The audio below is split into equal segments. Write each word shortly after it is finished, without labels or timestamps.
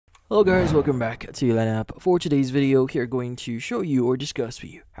Hello guys, welcome back to Lan App. For today's video, here going to show you or discuss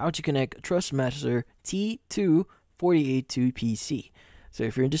with you how to connect Thrustmaster T248 to PC. So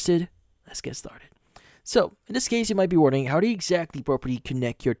if you're interested, let's get started. So in this case, you might be wondering, how do you exactly properly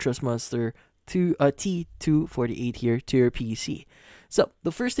connect your Thrustmaster to a T248 here to your PC? So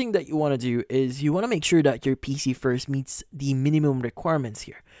the first thing that you want to do is you want to make sure that your PC first meets the minimum requirements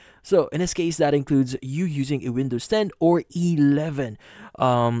here. So in this case, that includes you using a Windows 10 or 11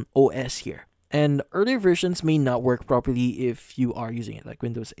 OS here. And earlier versions may not work properly if you are using it, like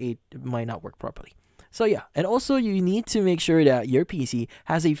Windows 8 it might not work properly. So yeah, and also you need to make sure that your PC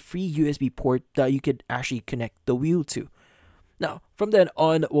has a free USB port that you could actually connect the wheel to. Now, from then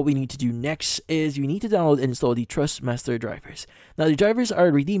on, what we need to do next is you need to download and install the Thrustmaster drivers. Now, the drivers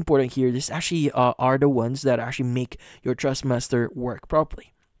are really important here. This actually are the ones that actually make your Thrustmaster work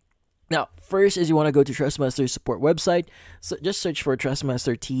properly. Now, first is you want to go to Thrustmaster's support website. So just search for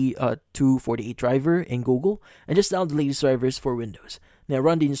Thrustmaster T248 driver in Google and just download the latest drivers for Windows. Now,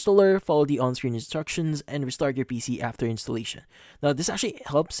 run the installer, follow the on-screen instructions, and restart your PC after installation. Now, this actually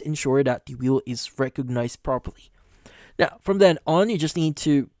helps ensure that the wheel is recognized properly. Now, from then on, you just need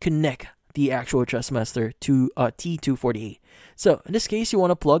to connect the actual Thrustmaster to T248. So, in this case, you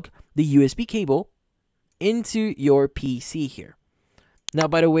want to plug the USB cable into your PC here. Now,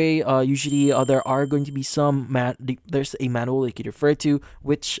 by the way, usually there are going to be there's a manual you can refer to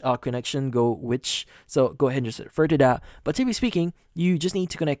which connection go which. So go ahead and just refer to that. But typically speaking, you just need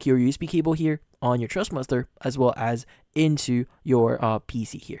to connect your USB cable here on your Thrustmaster as well as into your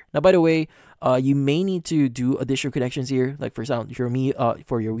PC here. Now, by the way, you may need to do additional connections here, like for example,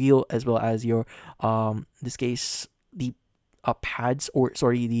 for your wheel as well as your in this case the pedals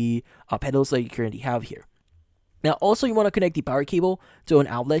that you currently have here. Now, also you want to connect the power cable to an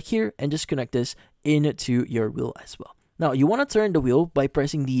outlet here and just connect this into your wheel as well. Now, you want to turn the wheel by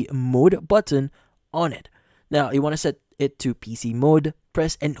pressing the mode button on it. Now, you want to set it to PC mode,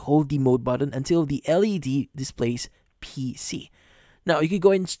 press and hold the mode button until the LED displays PC. Now, you can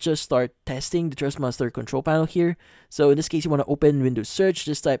go and just start testing the Thrustmaster control panel here. So in this case, you want to open Windows search,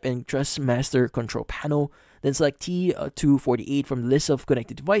 just type in Thrustmaster control panel, then select T248 from the list of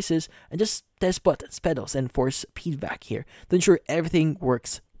connected devices, and just test buttons, pedals, and force feedback here to ensure everything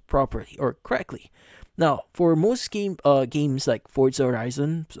works properly or correctly. Now, for most games like Forza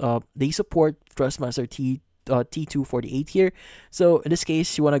Horizon, they support Thrustmaster T248 here. So in this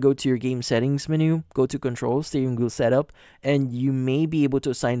case, you want to go to your game settings menu, go to control, steering wheel setup, and you may be able to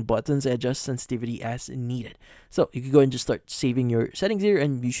assign buttons and adjust sensitivity as needed. So you can go and just start saving your settings here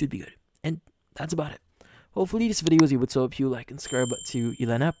and you should be good. And that's about it. Hopefully this video was able to help you. Like and subscribe to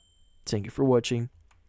Lan App. Thank you for watching.